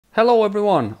Hello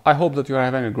everyone, I hope that you are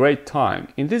having a great time.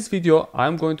 In this video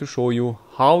I'm going to show you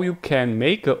how you can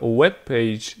make a web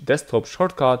page desktop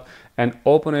shortcut and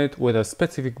open it with a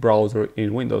specific browser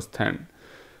in Windows 10.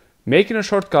 Making a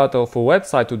shortcut of a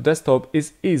website to desktop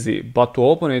is easy, but to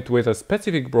open it with a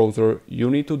specific browser you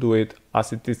need to do it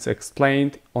as it is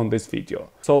explained on this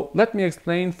video. So let me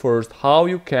explain first how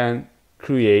you can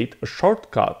create a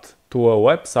shortcut to a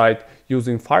website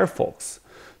using Firefox.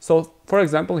 So for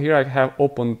example, here I have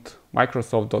opened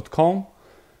Microsoft.com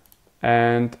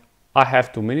and I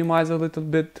have to minimize a little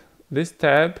bit this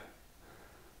tab.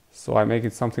 So I make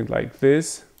it something like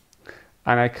this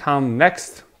and I come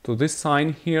next to this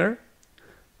sign here,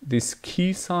 this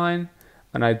key sign,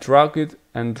 and I drag it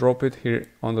and drop it here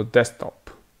on the desktop.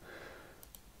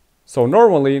 So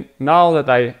normally, now that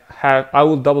I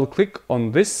will double click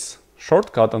on this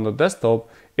shortcut on the desktop,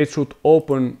 it should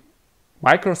open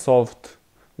Microsoft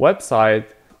website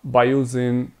by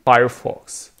using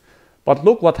Firefox. But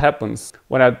look what happens.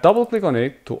 When I double click on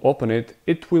it to open it,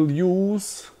 it will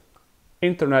use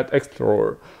Internet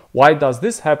Explorer. Why does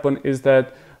this happen is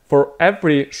that for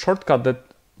every shortcut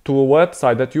to a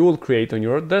website that you will create on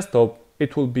your desktop,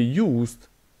 it will be used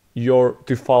your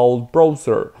default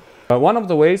browser. One of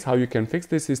the ways how you can fix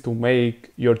this is to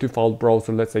make your default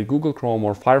browser, let's say Google Chrome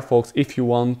or Firefox, if you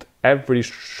want every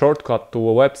shortcut to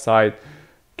a website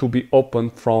to be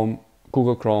opened from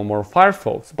Google Chrome or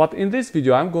Firefox. But in this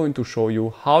video, I'm going to show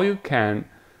you how you can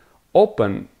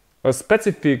open a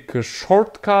specific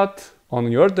shortcut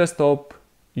on your desktop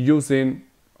using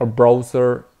a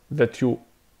browser that you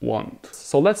want.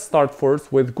 So let's start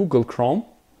first with Google Chrome.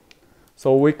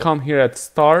 So we come here at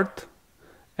Start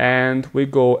and we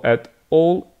go at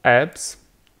All Apps.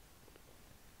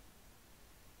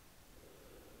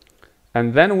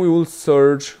 And then we will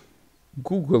search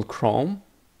Google Chrome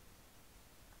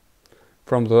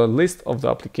from the list of the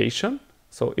application.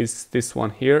 So it's this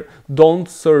one here. Don't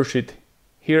search it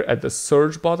here at the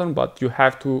search button, but you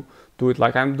have to do it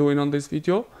like I'm doing on this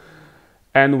video.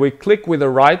 And we click with the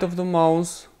right of the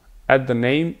mouse at the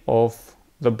name of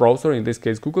the browser, in this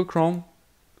case Google Chrome.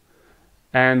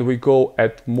 And we go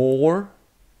at More,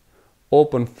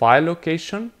 Open File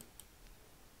Location.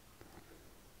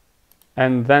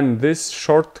 And then this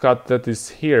shortcut that is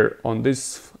here on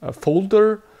this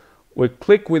folder, we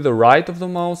click with the right of the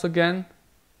mouse again.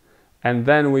 And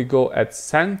then we go at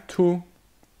Send To.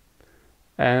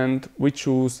 And we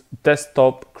choose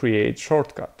Desktop Create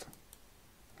Shortcut.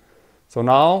 So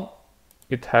now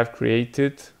it has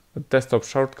created a desktop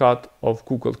shortcut of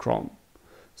Google Chrome.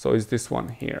 So it's this one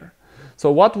here.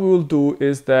 So what we will do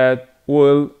is that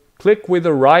we'll click with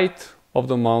the right of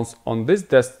the mouse on this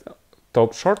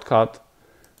desktop shortcut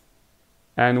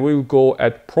and we'll go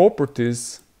at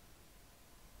Properties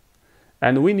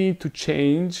and we need to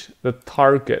change the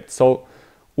target. So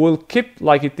we'll keep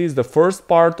like it is the first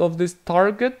part of this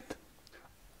target.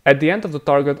 At the end of the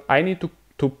target, I need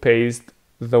to paste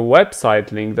the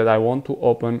website link that I want to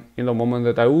open in the moment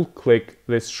that I will click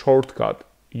this shortcut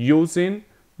using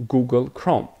Google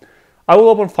Chrome. I will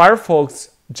open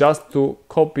Firefox just to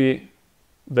copy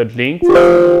the link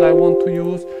that I want to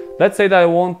use. Let's say that I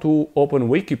want to open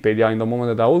Wikipedia in the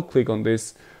moment that I will click on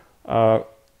this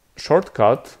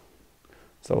shortcut.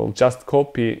 So I'll just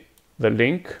copy the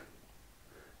link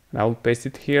and I'll paste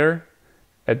it here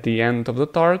at the end of the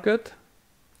target,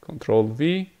 Control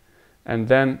V, and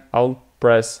then I'll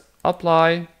press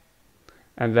Apply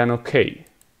and then OK.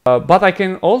 But I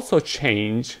can also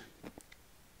change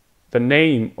the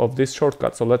name of this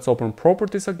shortcut. So let's open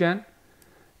Properties again.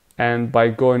 And by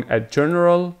going at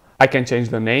General, I can change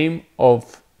the name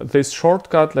of this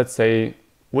shortcut. Let's say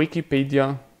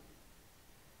Wikipedia.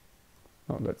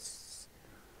 No,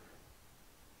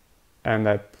 and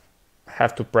I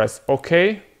have to press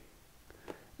OK.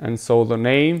 And so the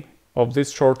name of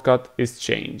this shortcut is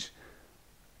changed.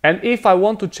 And if I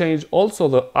want to change also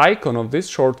the icon of this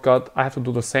shortcut, I have to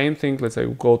do the same thing. Let's say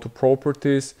we go to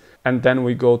Properties and then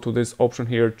we go to this option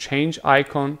here, Change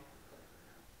Icon.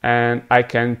 And I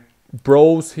can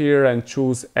browse here and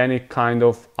choose any kind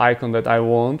of icon that I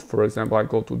want. For example, I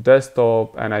go to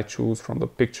Desktop and I choose from the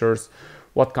pictures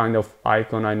what kind of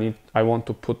icon I want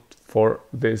to put for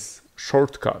this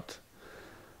shortcut.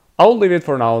 I'll leave it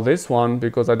for now, this one,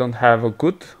 because I don't have a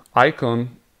good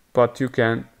icon, but you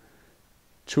can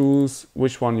choose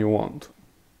which one you want.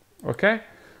 Okay,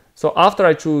 so after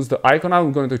I choose the icon,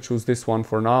 I'm going to choose this one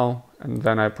for now, and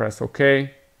then I press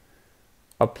OK,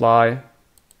 Apply,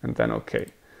 and then OK.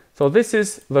 So this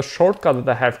is the shortcut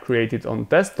that I have created on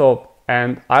desktop,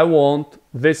 and I want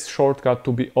this shortcut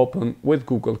to be open with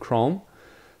Google Chrome.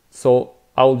 So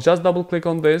I'll just double click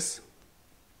on this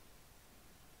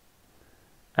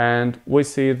and we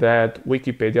see that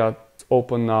Wikipedia is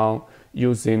open now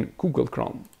using Google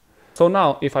Chrome. So now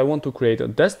if I want to create a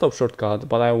desktop shortcut,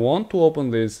 but I want to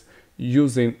open this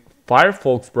using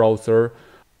Firefox browser,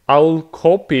 I'll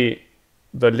copy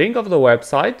the link of the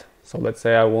website. So let's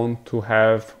say I want to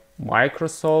have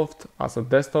Microsoft as a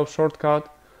desktop shortcut.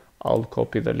 I'll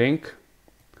copy the link,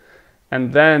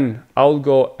 and then I'll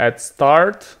go at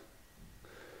Start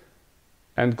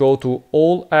and go to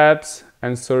All Apps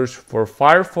and search for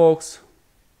Firefox.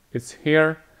 It's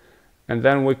here. And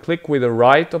then we click with the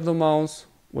right of the mouse.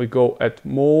 We go at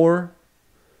More,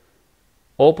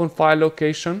 Open File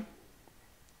Location,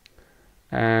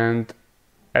 and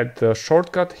at the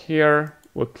shortcut here,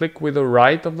 we click with the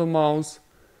right of the mouse.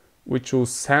 We choose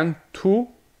Send to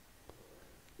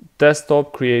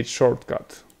Desktop Create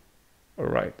Shortcut.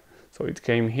 All right, so it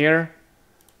came here.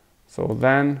 So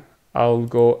then I'll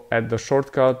go at the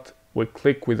shortcut. We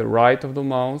click with the right of the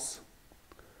mouse.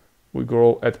 We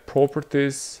go at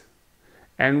Properties,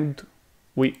 and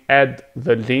we add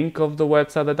the link of the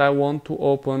website that I want to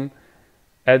open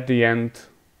at the end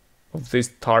of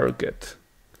this target.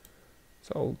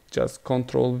 So just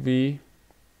Ctrl V,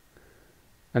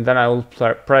 and then I will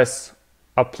press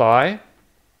Apply.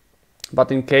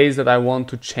 But in case that I want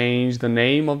to change the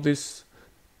name of this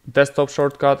desktop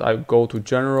shortcut, I go to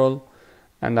General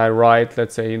and I write,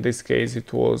 let's say in this case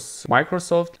it was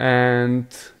Microsoft. And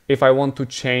if I want to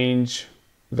change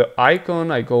the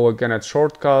icon, I go again at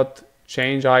Shortcut,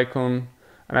 Change Icon,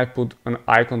 and I put an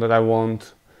icon that I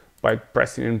want by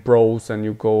pressing in Browse, and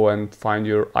you go and find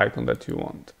your icon that you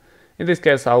want. In this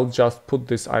case, I'll just put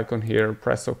this icon here,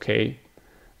 press OK,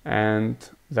 and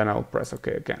then I'll press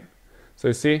OK again. So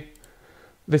you see,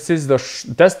 this is the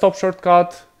desktop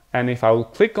shortcut, and if I will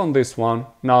click on this one,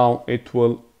 now it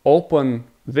will open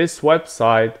this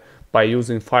website by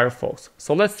using Firefox.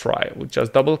 So let's try. We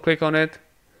just double click on it,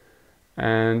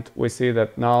 and we see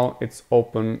that now it's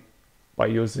open by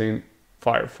using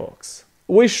Firefox.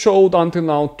 We showed until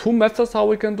now two methods how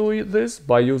we can do this,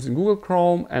 by using Google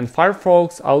Chrome and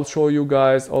Firefox. I'll show you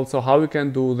guys also how you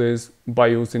can do this by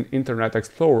using Internet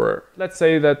Explorer. Let's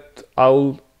say that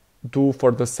I'll do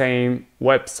for the same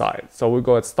website. So we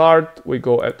go at Start, we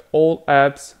go at All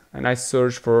Apps, and I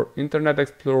search for Internet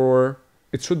Explorer.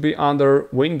 It should be under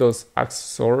Windows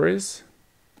Accessories,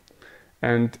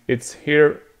 and it's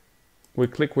here. We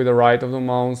click with the right of the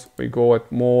mouse, we go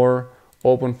at More,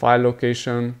 Open File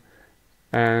Location,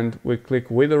 and we click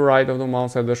with the right of the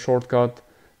mouse at the shortcut,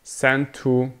 Send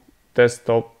to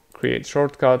Desktop Create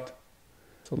Shortcut.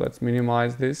 So let's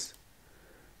minimize this.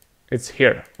 It's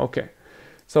here. Okay.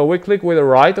 So we click with the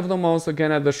right of the mouse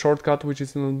again at the shortcut, which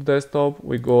is in the desktop.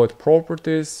 We go at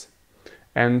Properties,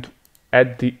 and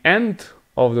at the end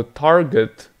of the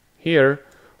target here,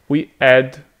 we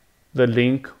add the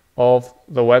link of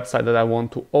the website that I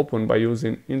want to open by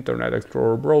using Internet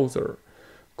Explorer browser.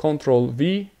 Ctrl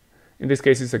V. In this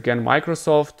case, it's again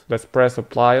Microsoft. Let's press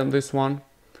Apply on this one.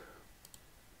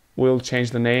 We'll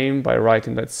change the name by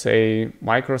writing, let's say,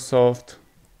 Microsoft.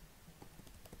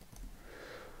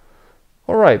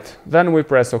 All right, then we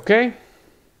press OK.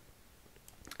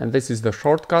 And this is the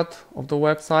shortcut of the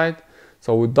website.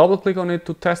 So we double click on it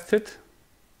to test it.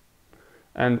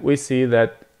 And we see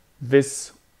that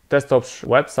this desktop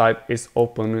website is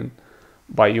open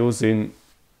by using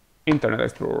Internet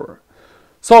Explorer.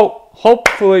 So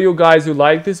hopefully you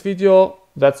like this video.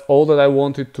 That's all that I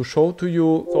wanted to show to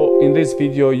you. So in this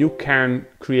video you can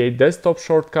create desktop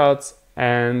shortcuts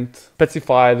and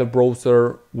specify the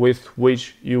browser with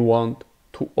which you want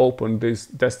to open these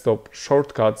desktop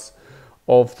shortcuts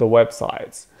of the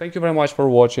websites. Thank you very much for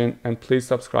watching, and please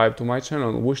subscribe to my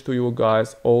channel. Wish to you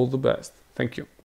guys all the best. Thank you.